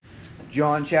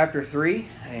John chapter 3,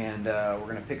 and we're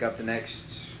going to pick up the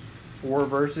next 4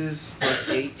 verses, verse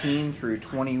 18 through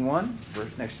 21,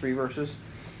 next 3 verses.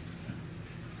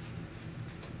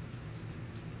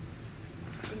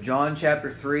 So John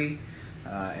chapter 3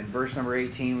 and verse number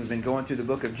 18. We've been going through the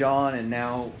book of John, and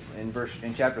now in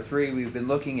chapter 3 we've been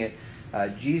looking at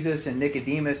Jesus and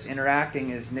Nicodemus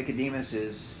interacting as Nicodemus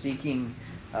is seeking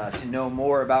to know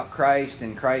more about Christ,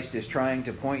 and Christ is trying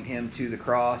to point him to the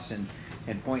cross and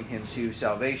point him to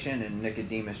salvation, and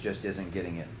Nicodemus just isn't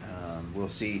getting it. We'll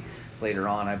see later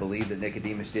on, I believe, that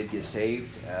Nicodemus did get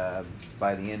saved.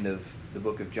 By the end of the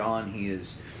book of John, he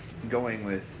is going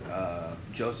with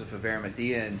Joseph of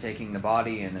Arimathea and taking the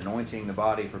body and anointing the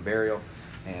body for burial,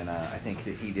 and I think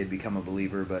that he did become a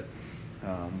believer, but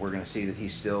we're going to see that he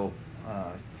still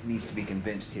needs to be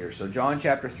convinced here. So John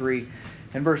chapter 3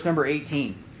 and verse number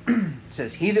 18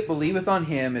 says, "He that believeth on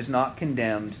him is not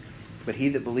condemned, but he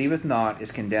that believeth not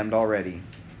is condemned already,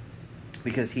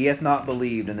 because he hath not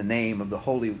believed in the name of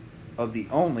the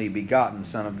only begotten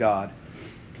Son of God.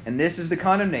 And this is the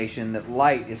condemnation, that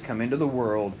light is come into the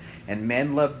world, and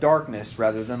men love darkness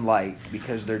rather than light,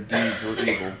 because their deeds were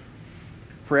evil.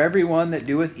 For every one that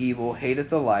doeth evil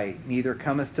hateth the light, neither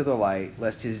cometh to the light,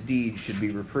 lest his deeds should be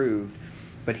reproved.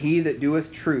 But he that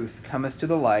doeth truth cometh to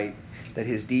the light, that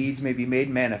his deeds may be made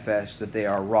manifest, that they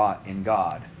are wrought in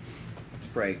God." Let's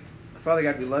pray. Father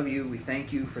God, we love you. We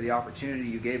thank you for the opportunity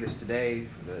you gave us today,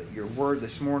 for your word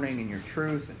this morning and your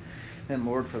truth. And then,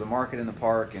 Lord, for the market in the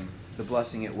park and the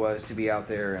blessing it was to be out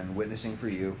there and witnessing for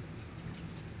you.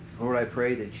 Lord, I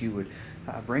pray that you would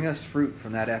bring us fruit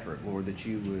from that effort, Lord, that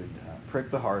you would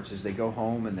prick the hearts as they go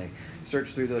home and they search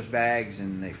through those bags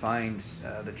and they find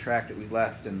the tract that we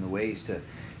left and the ways to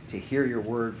hear your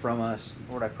word from us.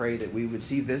 Lord, I pray that we would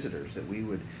see visitors, that we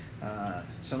would,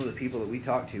 some of the people that we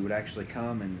talk to would actually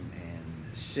come and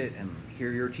sit and hear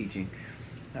your teaching.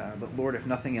 But Lord, if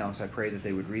nothing else, I pray that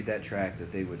they would read that tract,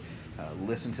 that they would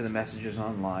listen to the messages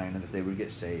online, and that they would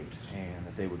get saved, and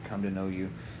that they would come to know you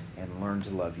and learn to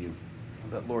love you.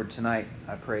 But Lord, tonight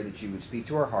I pray that you would speak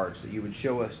to our hearts, that you would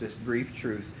show us this brief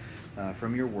truth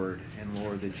from your word, and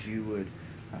Lord, that you would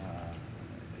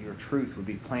your truth would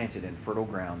be planted in fertile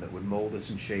ground that would mold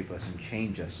us and shape us and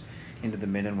change us into the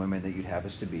men and women that you'd have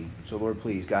us to be. So Lord,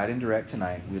 please guide and direct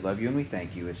tonight. We love you and we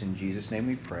thank you. It's in Jesus' name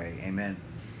we pray. Amen.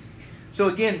 So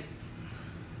again,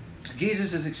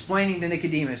 Jesus is explaining to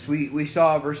Nicodemus. We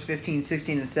saw verse 15,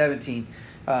 16, and 17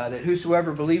 that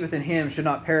whosoever believeth in him should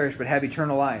not perish but have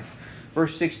eternal life.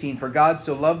 Verse 16, "For God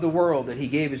so loved the world that he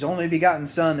gave his only begotten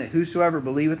Son, that whosoever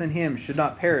believeth in him should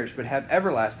not perish but have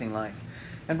everlasting life."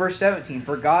 And verse 17,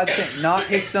 "For God sent not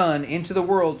his Son into the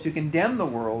world to condemn the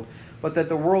world, but that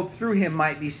the world through him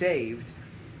might be saved."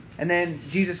 And then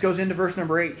Jesus goes into verse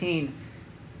number 18,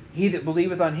 "He that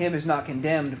believeth on him is not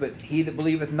condemned, but he that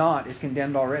believeth not is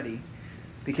condemned already,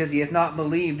 because he hath not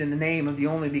believed in the name of the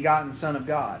only begotten Son of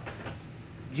God."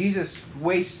 Jesus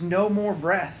wastes no more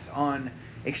breath on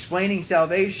explaining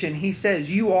salvation. He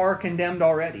says, you are condemned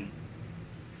already.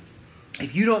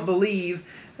 If you don't believe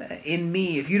in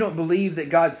me, if you don't believe that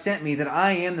God sent me, that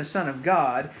I am the Son of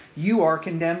God, you are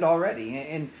condemned already.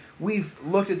 And we've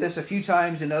looked at this a few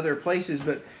times in other places,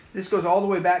 but this goes all the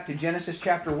way back to Genesis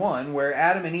chapter 1, where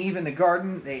Adam and Eve in the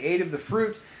garden, they ate of the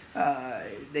fruit.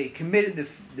 They committed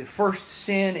the first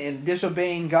sin in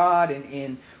disobeying God and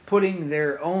in putting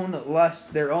their own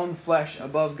lust, their own flesh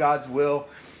above God's will.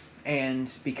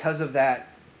 And because of that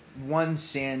one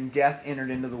sin, death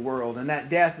entered into the world. And that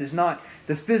death is not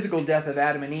the physical death of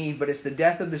Adam and Eve, but it's the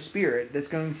death of the spirit that's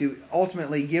going to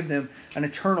ultimately give them an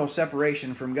eternal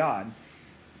separation from God.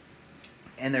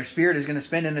 And their spirit is going to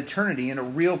spend an eternity in a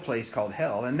real place called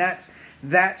hell. And that's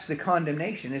the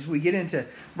condemnation. As we get into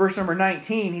verse number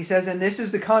 19, he says, "And this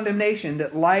is the condemnation,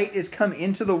 that light is come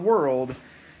into the world,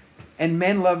 and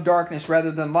men love darkness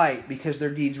rather than light, because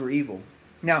their deeds were evil."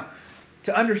 Now,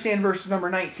 to understand verse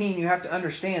number 19, you have to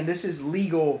understand this is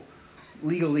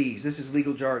legalese. This is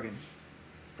legal jargon.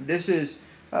 This is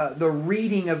the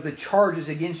reading of the charges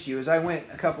against you. As I went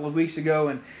a couple of weeks ago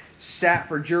and sat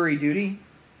for jury duty,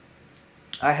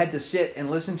 I had to sit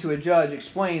and listen to a judge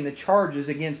explain the charges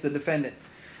against the defendant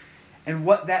and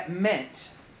what that meant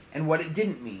and what it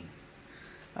didn't mean.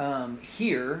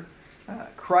 Here,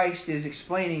 Christ is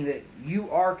explaining that you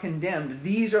are condemned.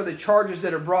 These are the charges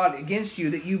that are brought against you,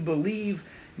 that you believe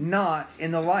not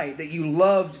in the light, that you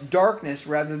loved darkness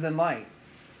rather than light,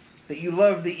 that you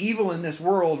loved the evil in this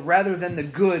world rather than the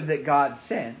good that God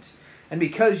sent. And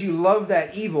because you love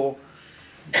that evil,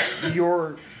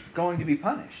 you're going to be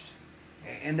punished.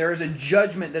 And there is a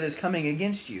judgment that is coming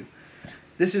against you.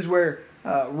 This is where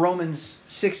Romans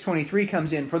 6:23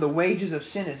 comes in. For the wages of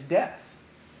sin is death.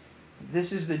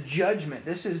 This is the judgment.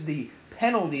 This is the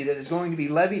penalty that is going to be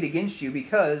levied against you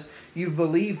because you've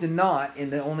believed not in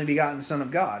the only begotten Son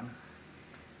of God.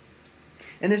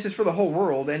 And this is for the whole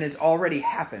world, and it's already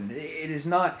happened. It is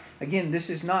not, again, this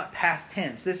is not past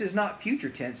tense. This is not future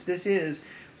tense. This is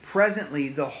presently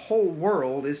the whole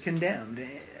world is condemned.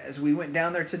 As we went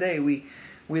down there today, we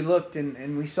looked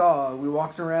and we saw, we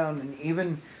walked around, and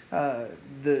even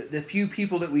the few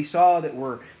people that we saw that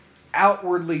were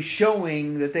outwardly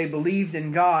showing that they believed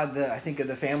in God. I think of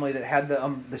the family that had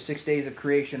the 6 days of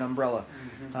creation umbrella.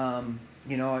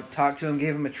 Mm-hmm. I talked to him,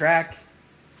 gave him a tract,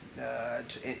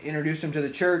 introduced him to the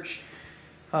church,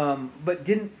 but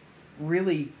didn't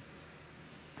really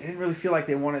feel like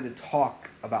they wanted to talk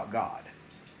about God.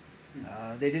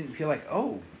 They didn't feel like,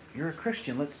 oh, you're a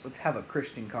Christian, let's have a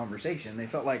Christian conversation. They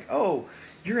felt like, oh,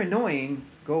 you're annoying,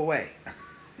 go away,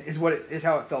 is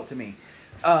how it felt to me.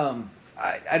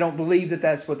 I don't believe that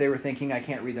that's what they were thinking. I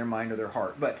can't read their mind or their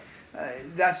heart, but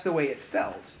that's the way it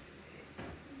felt.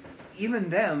 Even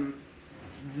them,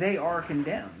 they are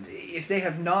condemned. If they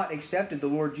have not accepted the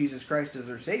Lord Jesus Christ as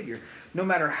their Savior, no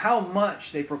matter how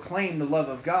much they proclaim the love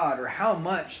of God or how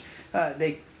much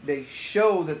they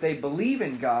show that they believe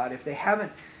in God, if they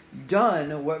haven't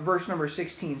done what verse number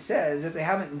 16 says, if they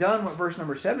haven't done what verse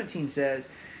number 17 says,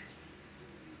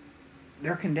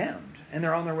 they're condemned and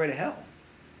they're on their way to hell.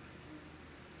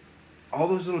 All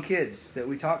those little kids that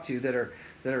we talk to that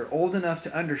are old enough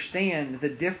to understand the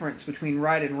difference between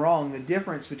right and wrong, the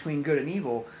difference between good and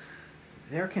evil,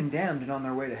 they're condemned and on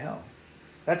their way to hell.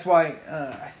 That's why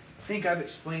I think I've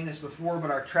explained this before,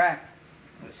 but our tract,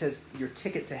 it says your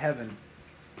ticket to heaven.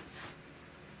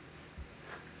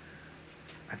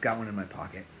 I've got one in my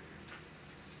pocket.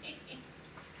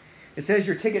 It says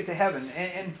your ticket to heaven.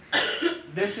 And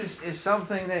this is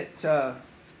something that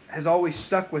has always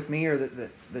stuck with me, or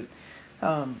that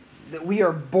we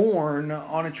are born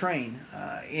on a train.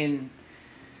 In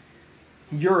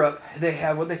Europe, they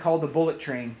have what they call the bullet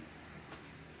train.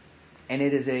 And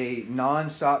it is a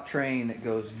non-stop train that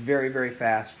goes very, very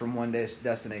fast from one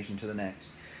destination to the next.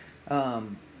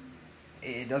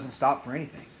 It doesn't stop for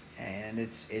anything. And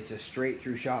it's a straight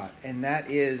through shot. And that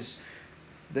is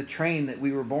the train that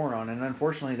we were born on. And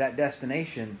unfortunately, that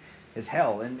destination is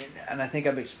hell. And I think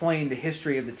I've explained the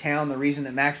history of the town. The reason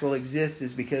that Maxwell exists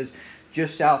is because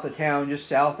just south of town, just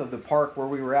south of the park where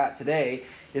we were at today,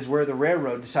 is where the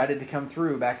railroad decided to come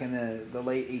through back in the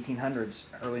late 1800s,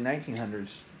 early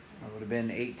 1900s. It would have been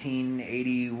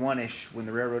 1881-ish when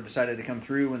the railroad decided to come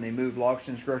through, when they moved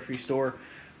Logston's grocery store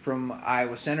from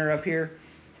Iowa Center up here.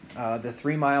 The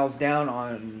 3 miles down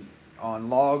on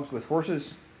logs with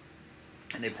horses,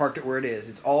 and they parked it where it is.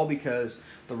 It's all because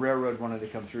the railroad wanted to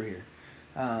come through here,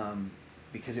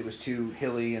 because it was too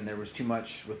hilly and there was too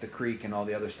much with the creek and all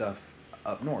the other stuff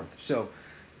up north. So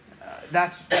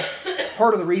that's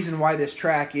part of the reason why this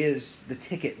track is the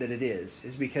ticket that it is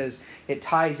because it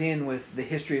ties in with the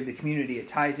history of the community. It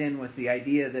ties in with the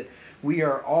idea that we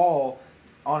are all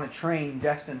on a train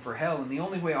destined for hell, and the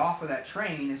only way off of that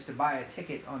train is to buy a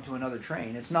ticket onto another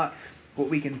train. It's not what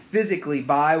we can physically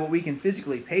buy, what we can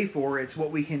physically pay for. It's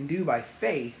what we can do by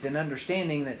faith and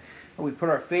understanding that we put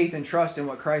our faith and trust in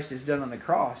what Christ has done on the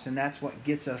cross, and that's what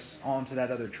gets us onto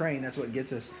that other train. That's what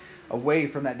gets us away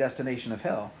from that destination of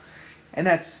hell. And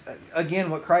that's, again,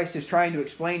 what Christ is trying to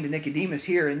explain to Nicodemus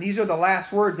here. And these are the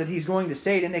last words that he's going to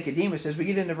say to Nicodemus as we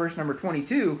get into verse number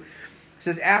 22. It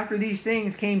says, after these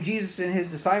things came Jesus and his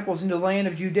disciples into the land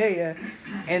of Judea,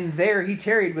 and there he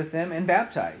tarried with them and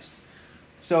baptized.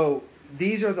 So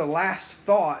these are the last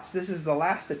thoughts. This is the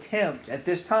last attempt at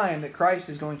this time that Christ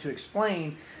is going to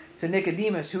explain to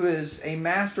Nicodemus, who is a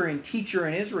master and teacher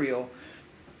in Israel,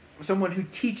 someone who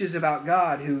teaches about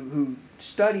God, who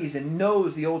studies and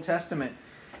knows the Old Testament.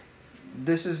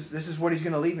 This is what he's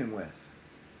going to leave him with.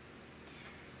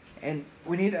 And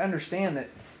we need to understand that,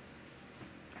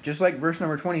 just like verse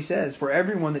number 20 says, for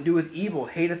everyone that doeth evil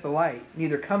hateth the light,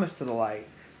 neither cometh to the light,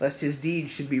 lest his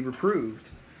deeds should be reproved.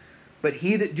 But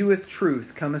he that doeth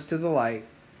truth cometh to the light,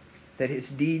 that his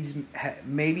deeds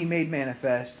may be made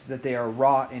manifest, that they are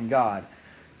wrought in God.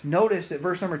 Notice that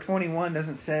verse number 21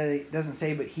 doesn't say,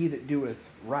 but he that doeth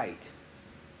right.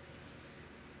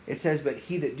 It says, but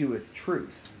he that doeth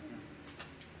truth.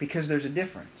 Because there's a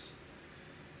difference.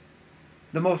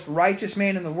 The most righteous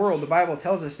man in the world, the Bible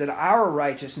tells us that our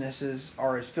righteousnesses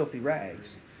are as filthy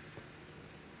rags.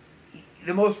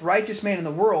 The most righteous man in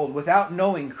the world, without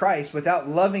knowing Christ, without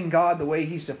loving God the way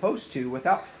he's supposed to,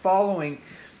 without following,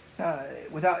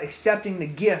 without accepting the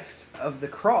gift of the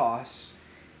cross,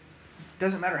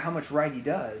 doesn't matter how much right he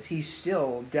does, he's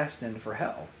still destined for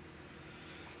hell.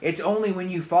 It's only when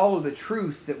you follow the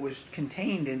truth that was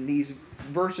contained in these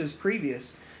verses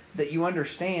previous that you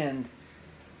understand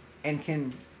and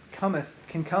can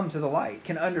come to the light,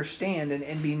 can understand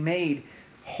and be made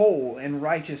whole and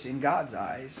righteous in God's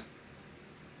eyes.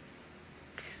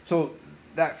 So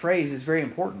that phrase is very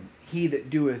important. He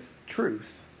that doeth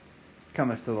truth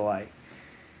cometh to the light,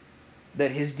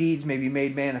 that his deeds may be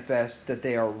made manifest, that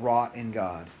they are wrought in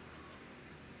God.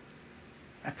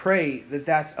 I pray that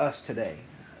that's us today.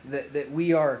 That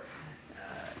we are,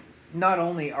 not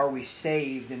only are we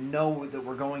saved and know that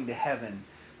we're going to heaven,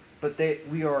 but that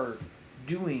we are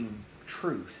doing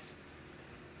truth.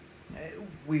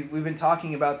 We've been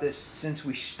talking about this since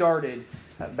we started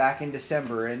back in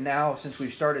December, and now since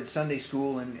we've started Sunday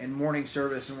school and morning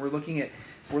service, and we're looking at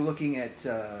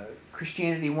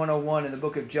Christianity 101 in the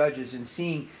book of Judges, and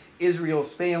seeing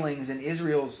Israel's failings and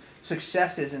Israel's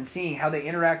successes, and seeing how they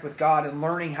interact with God, and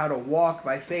learning how to walk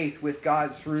by faith with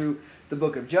God through the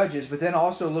book of Judges. But then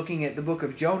also looking at the book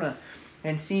of Jonah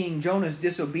and seeing Jonah's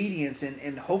disobedience,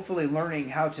 and hopefully learning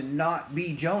how to not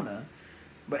be Jonah,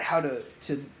 but how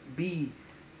to be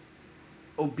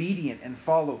obedient and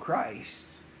follow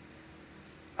Christ.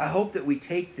 I hope that we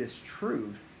take this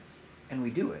truth and we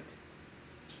do it.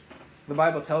 The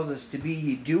Bible tells us to be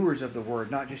ye doers of the word,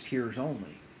 not just hearers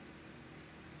only.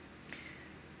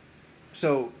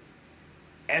 So,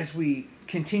 as we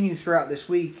continue throughout this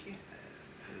week,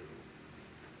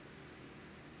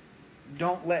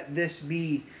 don't let this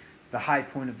be the high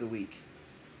point of the week.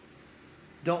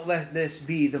 Don't let this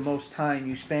be the most time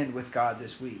you spend with God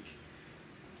this week.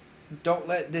 Don't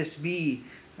let this be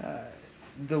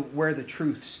where the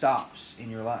truth stops in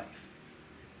your life.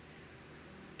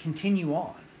 Continue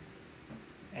on.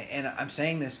 And I'm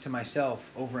saying this to myself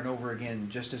over and over again,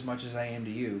 just as much as I am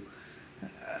to you.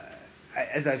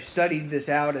 As I've studied this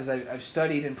out, as I've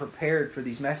studied and prepared for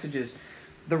these messages,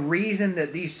 the reason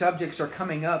that these subjects are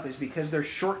coming up is because there's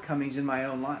shortcomings in my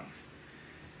own life.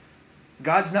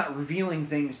 God's not revealing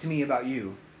things to me about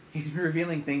you. He's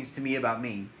revealing things to me about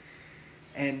me.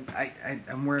 And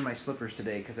I'm wearing my slippers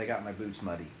today because I got my boots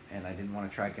muddy and I didn't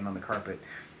want to track in on the carpet.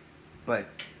 But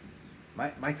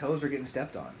my toes are getting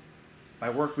stepped on. My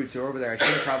work boots are over there. I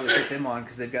should have probably put them on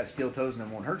because they've got steel toes and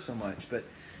they won't hurt so much. But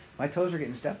my toes are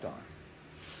getting stepped on.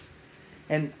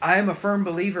 And I am a firm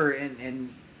believer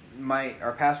in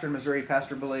our pastor in Missouri,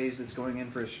 Pastor Blaze, that's going in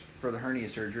for the hernia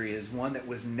surgery, is one that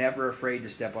was never afraid to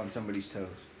step on somebody's toes.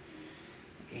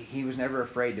 He was never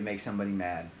afraid to make somebody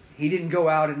mad. He didn't go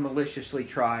out and maliciously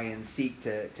try and seek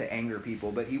to anger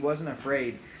people, but he wasn't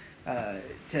afraid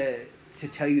to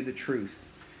tell you the truth.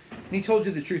 And he told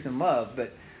you the truth in love,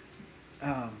 but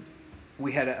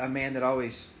we had a man that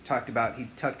always talked about he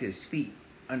tucked his feet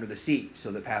under the seat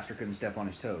so the pastor couldn't step on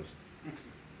his toes.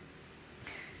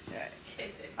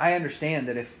 I understand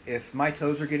that if my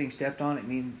toes are getting stepped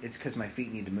on, it's because my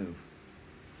feet need to move.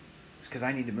 It's because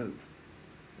I need to move.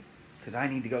 Because I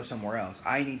need to go somewhere else.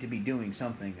 I need to be doing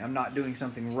something. I'm not doing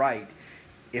something right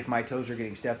if my toes are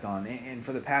getting stepped on. And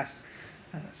for the past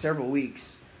several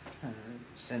weeks,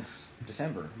 since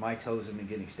December, my toes have been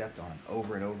getting stepped on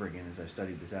over and over again as I've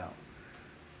studied this out.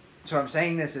 So I'm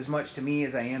saying this as much to me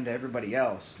as I am to everybody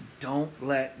else. Don't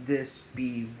let this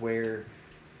be where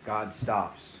God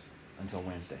stops until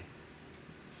Wednesday.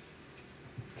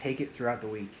 Take it throughout the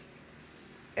week.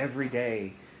 Every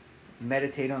day,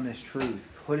 meditate on this truth.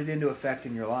 Put it into effect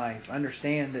in your life.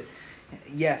 Understand that,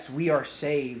 yes, we are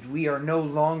saved. We are no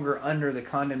longer under the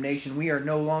condemnation. We are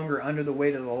no longer under the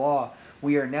weight of the law.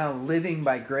 We are now living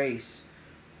by grace.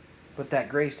 But that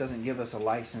grace doesn't give us a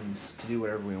license to do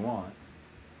whatever we want.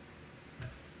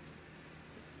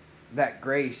 That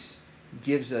grace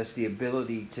gives us the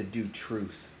ability to do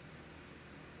truth.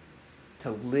 To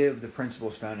live the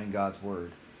principles found in God's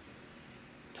Word.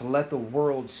 To let the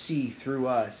world see through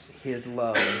us His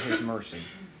love and His mercy.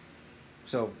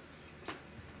 So,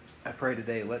 I pray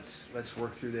today, let's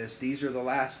work through this. These are the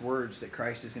last words that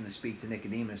Christ is going to speak to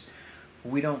Nicodemus.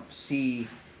 We don't see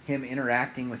Him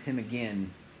interacting with him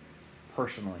again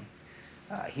personally.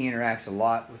 He interacts a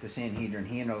lot with the Sanhedrin.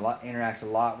 He interacts a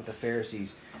lot with the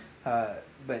Pharisees.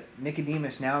 But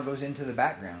Nicodemus now goes into the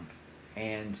background.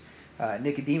 And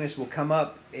Nicodemus will come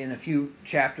up in a few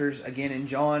chapters again in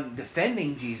John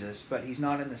defending Jesus, but he's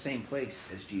not in the same place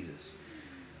as Jesus.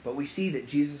 But we see that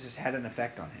Jesus has had an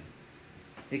effect on him.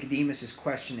 Nicodemus is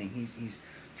questioning. He's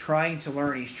trying to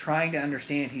learn. He's trying to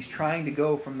understand. He's trying to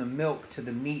go from the milk to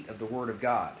the meat of the Word of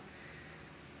God.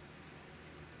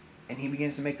 And he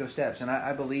begins to make those steps. And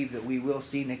I believe that we will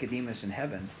see Nicodemus in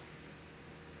heaven.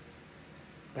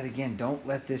 But again, don't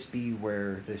let this be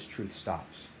where this truth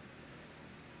stops.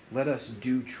 Let us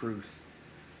do truth.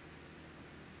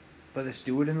 Let us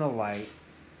do it in the light,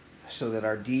 so that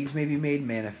our deeds may be made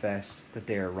manifest that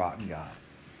they are wrought in God.